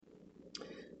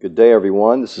Good day,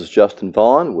 everyone. This is Justin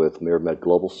Vaughn with MiraMed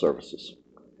Global Services.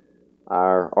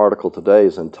 Our article today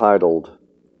is entitled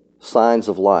Signs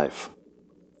of Life,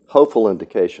 Hopeful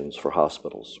Indications for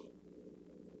Hospitals.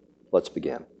 Let's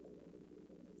begin.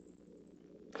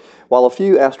 While a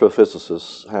few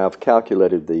astrophysicists have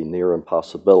calculated the near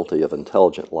impossibility of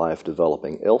intelligent life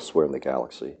developing elsewhere in the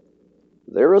galaxy,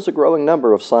 there is a growing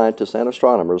number of scientists and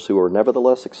astronomers who are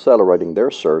nevertheless accelerating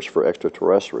their search for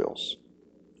extraterrestrials.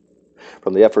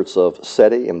 From the efforts of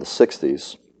SETI in the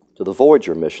 60s, to the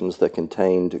Voyager missions that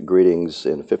contained greetings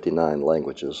in 59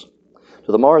 languages,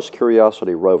 to the Mars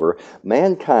Curiosity rover,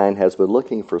 mankind has been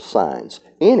looking for signs,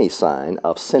 any sign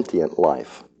of sentient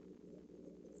life.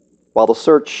 While the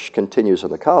search continues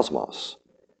in the cosmos,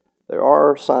 there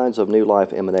are signs of new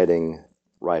life emanating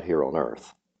right here on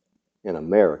Earth, in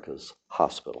America's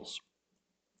hospitals.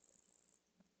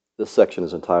 This section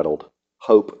is entitled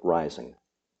Hope Rising.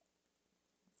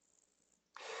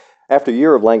 After a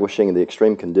year of languishing in the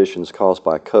extreme conditions caused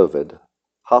by COVID,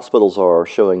 hospitals are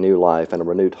showing new life and a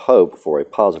renewed hope for a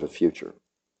positive future.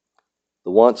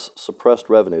 The once suppressed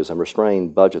revenues and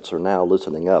restrained budgets are now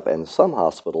loosening up, and some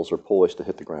hospitals are poised to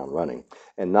hit the ground running,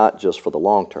 and not just for the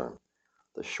long term.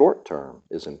 The short term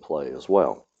is in play as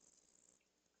well.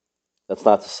 That's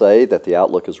not to say that the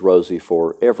outlook is rosy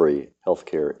for every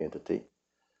healthcare entity.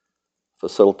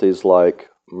 Facilities like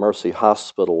Mercy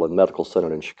Hospital and Medical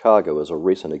Center in Chicago, as a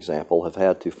recent example, have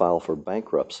had to file for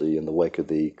bankruptcy in the wake of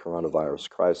the coronavirus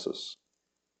crisis.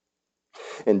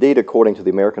 Indeed, according to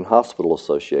the American Hospital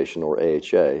Association, or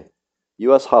AHA,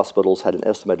 U.S. hospitals had an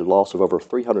estimated loss of over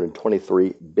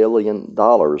 $323 billion in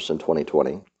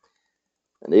 2020.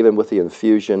 And even with the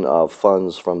infusion of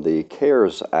funds from the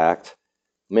CARES Act,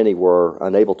 many were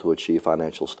unable to achieve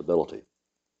financial stability.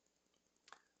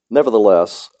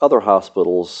 Nevertheless, other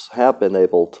hospitals have been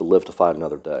able to live to fight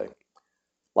another day.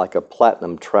 Like a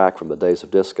platinum track from the days of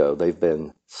disco, they've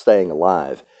been staying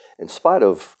alive in spite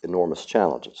of enormous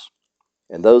challenges.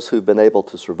 And those who've been able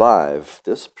to survive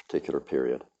this particular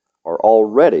period are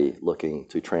already looking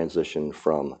to transition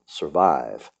from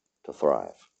survive to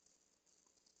thrive.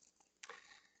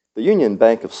 The Union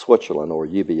Bank of Switzerland, or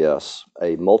UBS,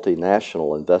 a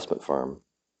multinational investment firm,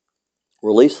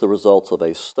 released the results of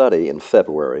a study in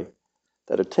February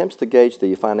that attempts to gauge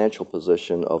the financial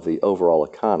position of the overall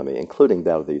economy, including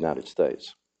that of the United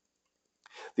States.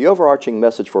 The overarching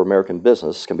message for American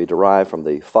business can be derived from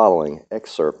the following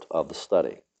excerpt of the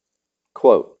study.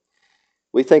 Quote,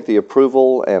 "We think the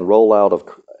approval and rollout of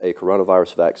a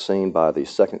coronavirus vaccine by the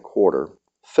second quarter,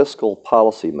 fiscal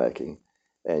policy making,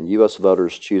 and U.S.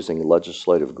 voters choosing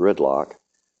legislative gridlock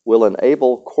will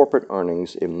enable corporate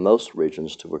earnings in most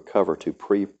regions to recover to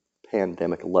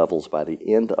pre-pandemic levels by the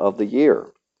end of the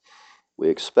year. We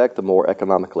expect the more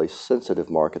economically sensitive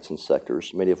markets and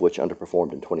sectors, many of which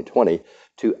underperformed in 2020,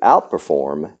 to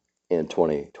outperform in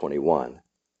 2021."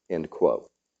 End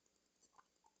quote.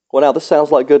 Well, now this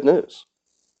sounds like good news,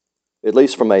 at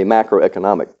least from a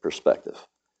macroeconomic perspective.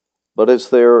 But is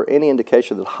there any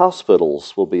indication that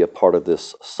hospitals will be a part of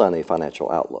this sunny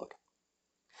financial outlook?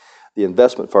 The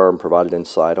investment firm provided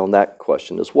insight on that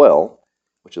question as well,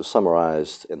 which is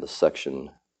summarized in the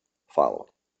section following.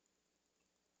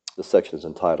 The section is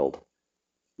entitled,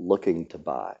 Looking to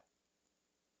Buy.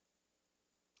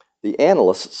 The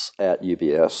analysts at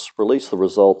UBS released the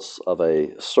results of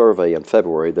a survey in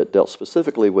February that dealt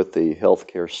specifically with the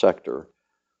healthcare sector,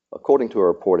 according to a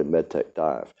report in MedTech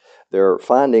Dive. Their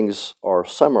findings are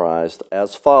summarized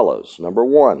as follows. Number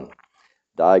one,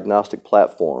 diagnostic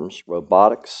platforms,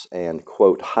 robotics, and,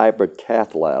 quote, hybrid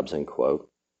cath labs, end quote,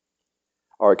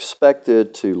 are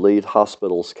expected to lead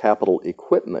hospitals' capital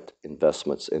equipment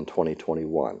investments in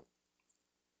 2021.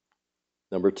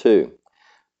 Number two,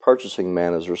 purchasing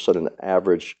managers set an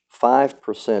average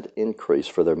 5% increase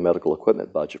for their medical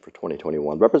equipment budget for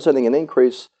 2021, representing an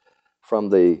increase from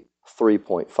the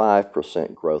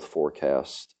 3.5% growth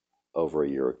forecast over a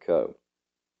year ago.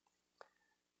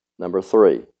 Number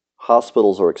three,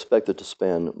 hospitals are expected to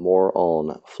spend more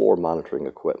on floor monitoring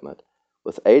equipment,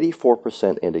 with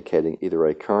 84% indicating either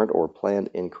a current or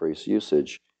planned increased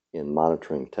usage in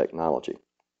monitoring technology.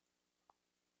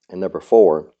 And number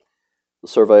four, the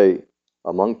survey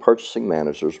among purchasing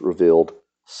managers revealed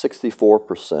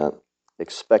 64%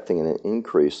 expecting an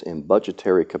increase in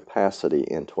budgetary capacity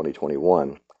in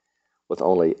 2021, with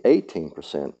only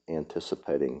 18%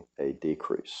 anticipating a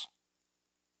decrease.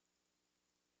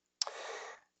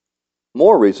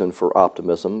 More reason for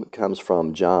optimism comes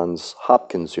from Johns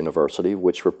Hopkins University,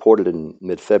 which reported in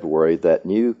mid-February that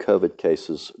new COVID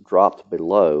cases dropped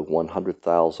below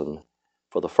 100,000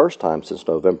 for the first time since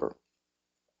November.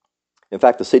 In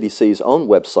fact, the CDC's own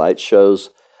website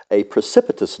shows a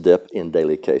precipitous dip in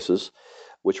daily cases,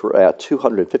 which were at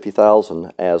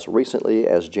 250,000 as recently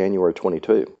as January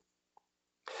 22.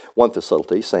 One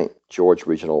facility, St. George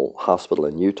Regional Hospital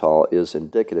in Utah, is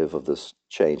indicative of this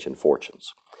change in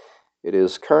fortunes. It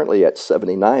is currently at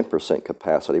 79%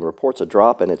 capacity and reports a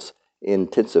drop in its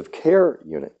intensive care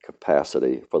unit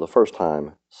capacity for the first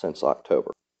time since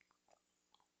October.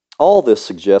 All this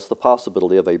suggests the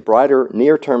possibility of a brighter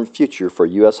near-term future for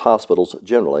U.S. hospitals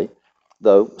generally,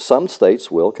 though some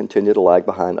states will continue to lag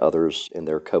behind others in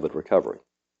their COVID recovery.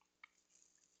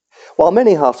 While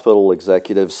many hospital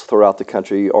executives throughout the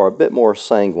country are a bit more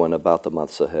sanguine about the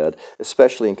months ahead,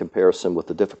 especially in comparison with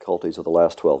the difficulties of the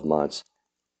last 12 months,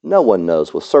 no one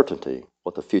knows with certainty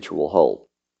what the future will hold.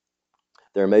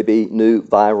 There may be new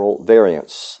viral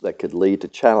variants that could lead to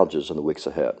challenges in the weeks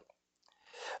ahead.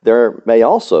 There may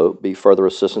also be further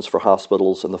assistance for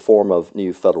hospitals in the form of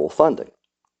new federal funding.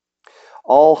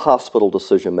 All hospital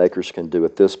decision makers can do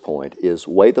at this point is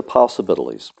weigh the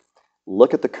possibilities,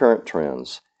 look at the current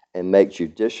trends, and make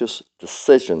judicious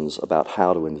decisions about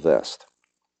how to invest.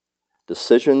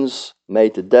 Decisions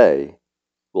made today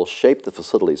will shape the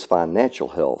facility's financial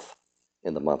health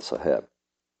in the months ahead.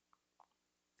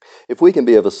 If we can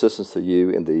be of assistance to you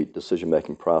in the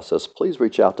decision-making process, please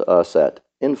reach out to us at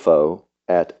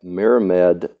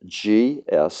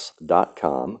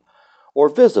info@mirmedgs.com or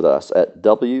visit us at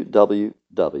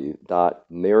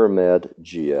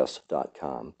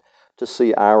www.mirmedgs.com to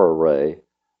see our array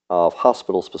of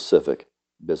hospital-specific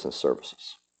business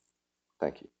services.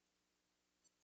 Thank you.